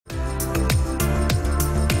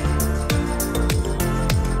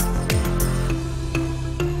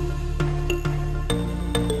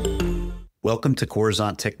Welcome to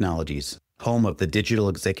Coruzant Technologies, home of the Digital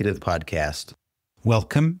Executive Podcast.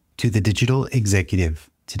 Welcome to the Digital Executive.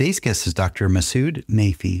 Today's guest is Dr. Masoud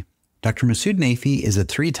Nafey. Dr. Masoud Nafey is a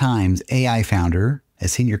 3-time AI founder, a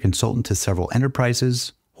senior consultant to several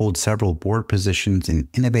enterprises, holds several board positions in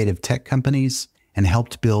innovative tech companies, and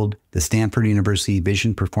helped build the Stanford University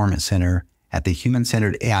Vision Performance Center at the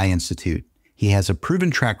Human-Centered AI Institute. He has a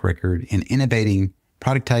proven track record in innovating,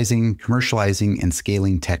 productizing, commercializing, and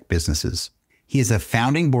scaling tech businesses. He is a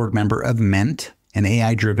founding board member of MENT, an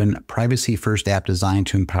AI-driven, privacy-first app designed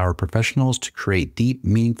to empower professionals to create deep,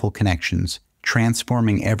 meaningful connections,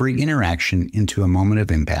 transforming every interaction into a moment of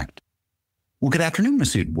impact. Well, good afternoon,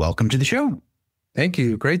 Masoud. Welcome to the show. Thank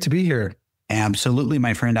you. Great to be here. Absolutely,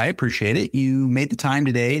 my friend. I appreciate it. You made the time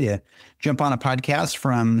today to jump on a podcast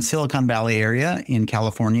from Silicon Valley area in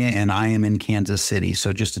California, and I am in Kansas City.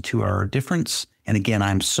 So just a 2-hour difference. And again,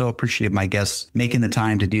 I'm so appreciative of my guests making the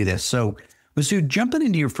time to do this. So, Masoud, jumping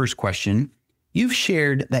into your first question, you've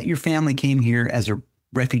shared that your family came here as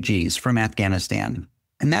refugees from Afghanistan,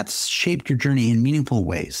 and that's shaped your journey in meaningful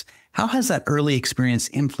ways. How has that early experience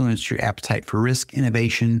influenced your appetite for risk,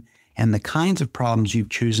 innovation, and the kinds of problems you've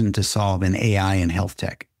chosen to solve in AI and health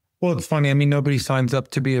tech? Well, it's funny. I mean, nobody signs up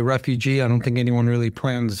to be a refugee. I don't think anyone really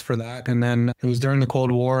plans for that. And then it was during the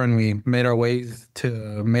Cold War, and we made our way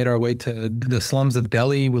to the slums of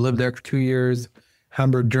Delhi. We lived there for 2 years.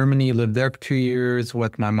 Hamburg, Germany, lived there for 2 years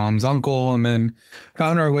with my mom's uncle, and then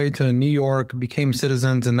found our way to New York, became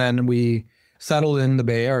citizens, and then we settled in the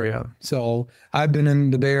Bay Area. So I've been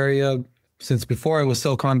in the Bay Area since before it was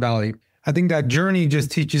Silicon Valley. I think that journey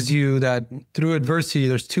just teaches you that through adversity,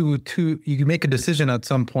 there's two, you can make a decision at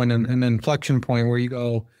some point, an inflection point where you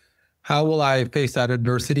go, how will I face that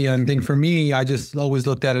adversity? And I think for me, I just always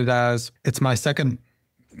looked at it as it's my second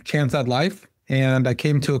chance at life. And I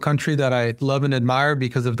came to a country that I love and admire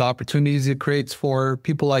because of the opportunities it creates for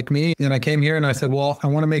people like me. And I came here and I said, well, I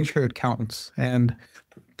want to make sure it counts and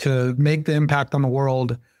to make the impact on the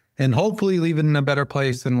world and hopefully leave it in a better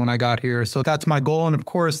place than when I got here. So that's my goal. And of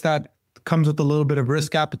course, that comes with a little bit of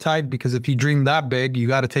risk appetite, because if you dream that big, you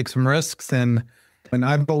got to take some risks. And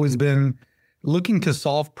I've always been looking to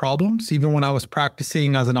solve problems, even when I was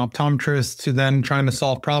practicing as an optometrist, to then trying to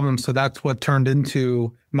solve problems. So that's what turned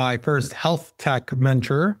into my first health tech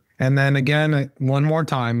venture. And then again, one more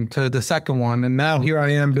time to the second one. And now here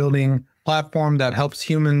I am building a platform that helps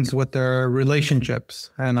humans with their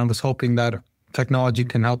relationships. And I was hoping that technology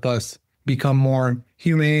can help us become more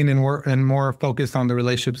humane and more focused on the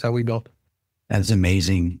relationships that we built. That's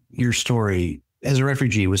amazing. Your story as a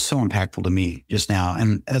refugee was so impactful to me just now.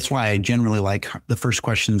 And that's why I generally like the first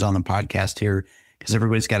questions on the podcast here, because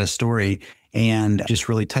everybody's got a story, and just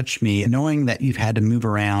really touched me. Knowing that you've had to move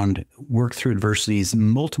around, work through adversities,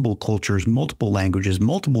 multiple cultures, multiple languages,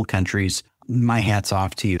 multiple countries, my hat's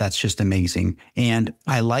off to you. That's just amazing. And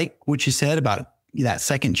I like what you said about that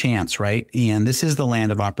second chance, right? And this is the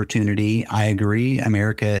land of opportunity. I agree.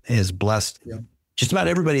 America is blessed. Yeah. Just about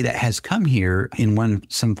everybody that has come here in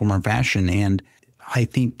some form or fashion. And I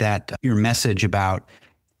think that your message about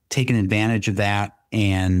taking advantage of that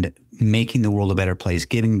and making the world a better place,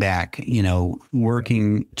 giving back,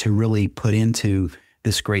 working to really put into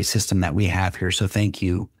this great system that we have here. So thank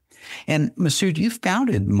you. And Masoud, you've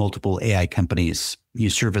founded multiple AI companies. You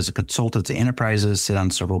serve as a consultant to enterprises, sit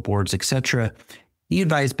on several boards, et cetera. You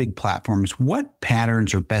advise big platforms. What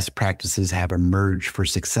patterns or best practices have emerged for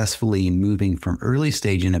successfully moving from early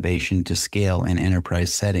stage innovation to scale in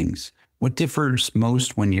enterprise settings? What differs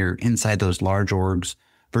most when you're inside those large orgs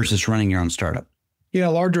versus running your own startup? Yeah,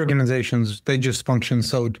 large organizations, they just function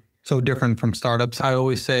so different from startups. I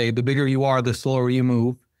always say the bigger you are, the slower you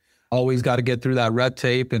move. Always got to get through that red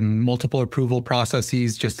tape and multiple approval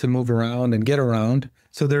processes just to move around and get around.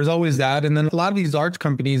 So there's always that. And then a lot of these large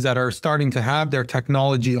companies that are starting to have their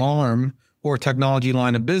technology arm or technology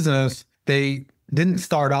line of business, they didn't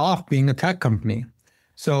start off being a tech company.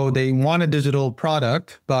 So they want a digital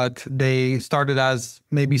product, but they started as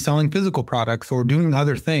maybe selling physical products or doing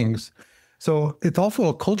other things. So it's also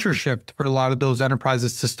a culture shift for a lot of those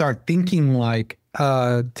enterprises to start thinking like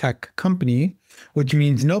a tech company, which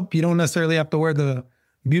means, nope, you don't necessarily have to wear the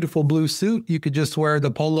beautiful blue suit. You could just wear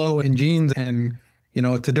the polo and jeans, and,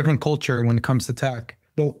 it's a different culture when it comes to tech.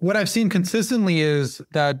 But what I've seen consistently is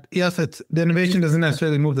that, yes, the innovation doesn't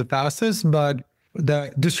necessarily move the fastest, but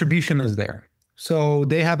the distribution is there. So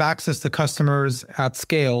they have access to customers at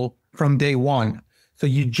scale from day one. So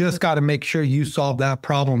you just got to make sure you solve that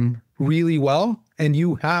problem really well, and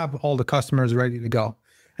you have all the customers ready to go.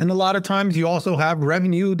 And a lot of times you also have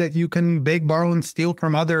revenue that you can beg, borrow, and steal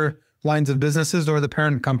from other lines of businesses or the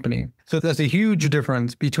parent company. So there's a huge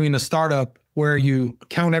difference between a startup where you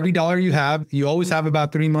count every dollar you have. You always have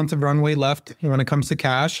about 3 months of runway left when it comes to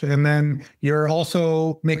cash. And then you're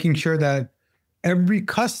also making sure that every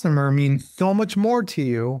customer means so much more to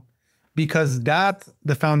you, because that's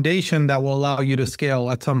the foundation that will allow you to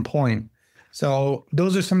scale at some point. So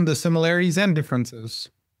those are some of the similarities and differences.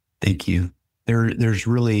 Thank you. There's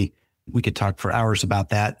really, we could talk for hours about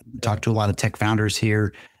that. Talk to a lot of tech founders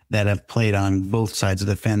here that have played on both sides of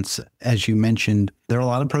the fence. As you mentioned, there are a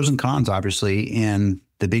lot of pros and cons, obviously, and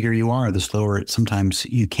the bigger you are, the slower sometimes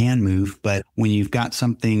you can move. But when you've got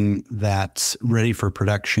something that's ready for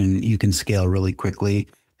production, you can scale really quickly.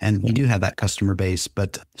 And you do have that customer base,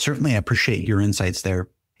 but certainly I appreciate your insights there.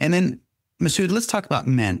 And then, Masoud, let's talk about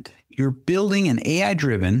MENT. You're building an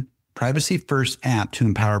AI-driven, privacy-first app to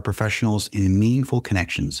empower professionals in meaningful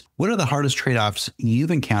connections. What are the hardest trade-offs you've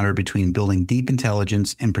encountered between building deep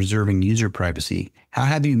intelligence and preserving user privacy? How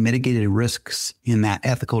have you mitigated risks in that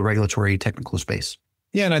ethical, regulatory, technical space?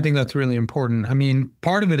 Yeah, and I think that's really important. I mean,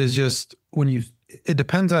 part of it is just it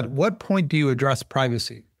depends at what point do you address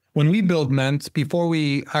privacy? When we build MENT, before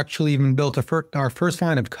we actually even built our first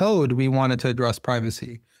line of code, we wanted to address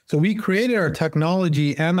privacy. So we created our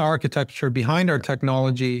technology and the architecture behind our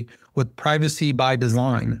technology with privacy by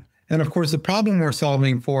design. And of course, the problem we're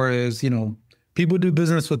solving for is, people do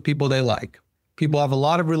business with people they like. People have a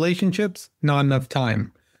lot of relationships, not enough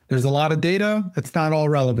time. There's a lot of data. It's not all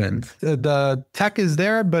relevant. The tech is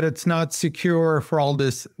there, but it's not secure for all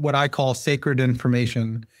this, what I call sacred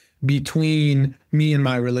information between me and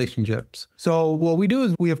my relationships. So what we do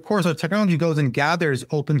is of course, our technology goes and gathers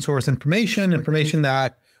open source information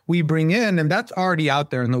that we bring in, and that's already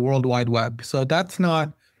out there in the World Wide Web. So that's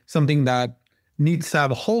not something that needs to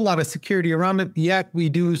have a whole lot of security around it, yet we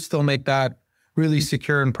do still make that really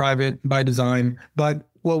secure and private by design. But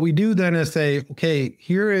what we do then is say, okay,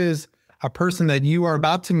 here is a person that you are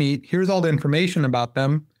about to meet. Here's all the information about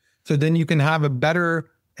them. So then you can have a better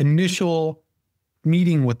initial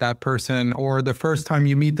meeting with that person, or the first time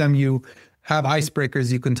you meet them, you have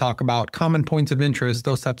icebreakers you can talk about, common points of interest,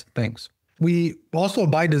 those types of things. We also,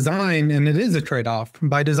 by design, and it is a trade-off,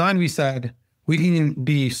 by design we said we can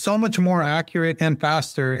be so much more accurate and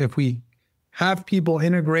faster if we have people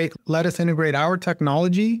let us integrate our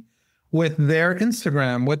technology with their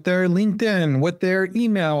Instagram, with their LinkedIn, with their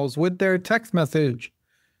emails, with their text message.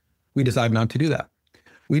 We decided not to do that.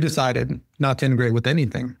 We decided not to integrate with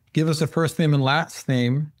anything. Give us a first name and last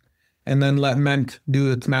name, and then let MENT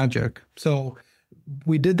do its magic. So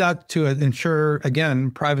we did that to ensure,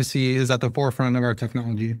 again, privacy is at the forefront of our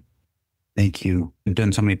technology. Thank you. We've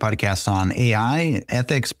done so many podcasts on AI,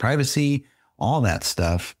 ethics, privacy, all that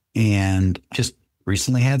stuff. And just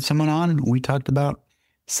recently had someone on, we talked about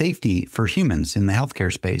safety for humans in the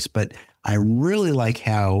healthcare space. But I really like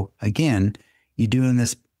how, again, you're doing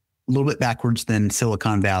this a little bit backwards than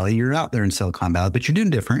Silicon Valley. You're out there in Silicon Valley, but you're doing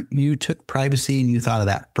different. You took privacy and you thought of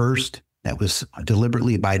that first. That was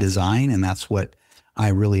deliberately by design. And that's what I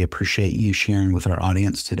really appreciate you sharing with our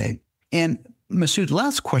audience today. And Masoud,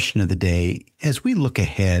 last question of the day. As we look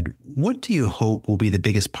ahead, what do you hope will be the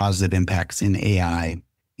biggest positive impacts in AI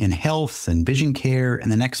in health and vision care in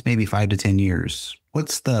the next maybe 5 to 10 years?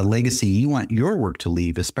 What's the legacy you want your work to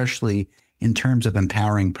leave, especially in terms of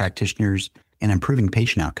empowering practitioners and improving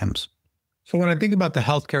patient outcomes? So when I think about the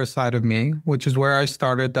healthcare side of me, which is where I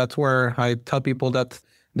started, that's where I tell people that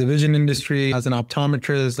the vision industry, as an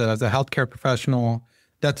optometrist, as a healthcare professional,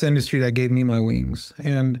 that's the industry that gave me my wings.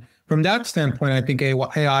 And from that standpoint, I think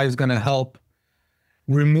AI is going to help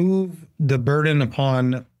remove the burden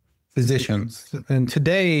upon physicians. And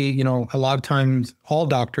today, a lot of times all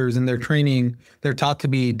doctors in their training, they're taught to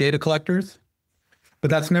be data collectors, but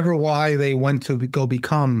that's never why they went to go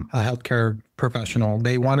become a healthcare professional.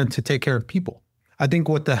 They wanted to take care of people. I think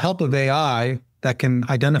with the help of AI that can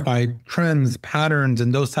identify trends, patterns,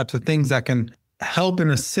 and those types of things that can help and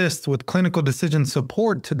assist with clinical decision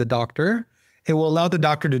support to the doctor, it will allow the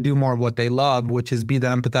doctor to do more of what they love, which is be the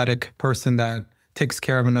empathetic person that takes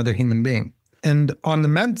care of another human being. And on the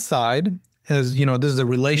MENT side, as you know, this is a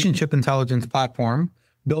relationship intelligence platform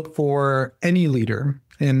built for any leader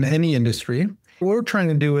in any industry. What we're trying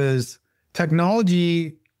to do is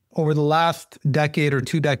technology over the last decade or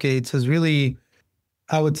 2 decades has really,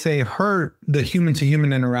 I would say, hurt the human to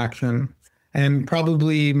human interaction, and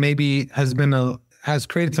probably maybe has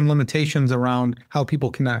created some limitations around how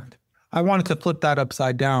people connect. I wanted to flip that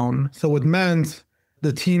upside down. So with MENT,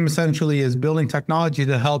 the team essentially is building technology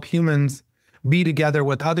to help humans be together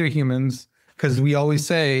with other humans, because we always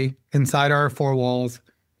say inside our 4 walls,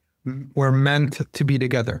 we're meant to be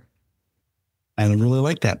together. I really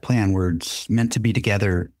like that plan where it's meant to be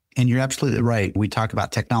together. And you're absolutely right. We talk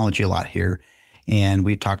about technology a lot here, and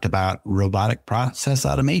we've talked about robotic process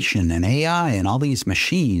automation and AI and all these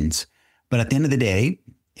machines. But at the end of the day,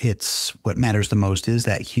 it's what matters the most is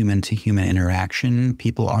that human to human interaction.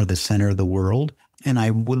 People are the center of the world. And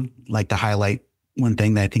I would like to highlight one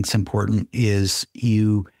thing that I think is important is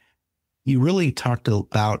you really talked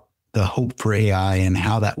about the hope for AI and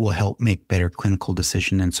how that will help make better clinical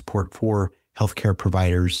decision and support for healthcare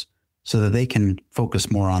providers so that they can focus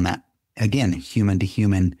more on that, again, human to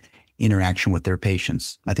human interaction with their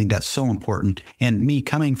patients. I think that's so important. And me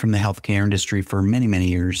coming from the healthcare industry for many, many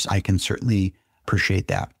years, I can certainly appreciate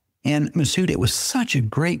that. And Masoud, it was such a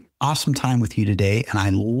great, awesome time with you today. And I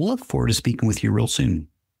look forward to speaking with you real soon.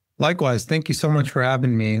 Likewise. Thank you so much for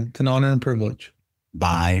having me. It's an honor and privilege.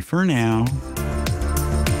 Bye for now.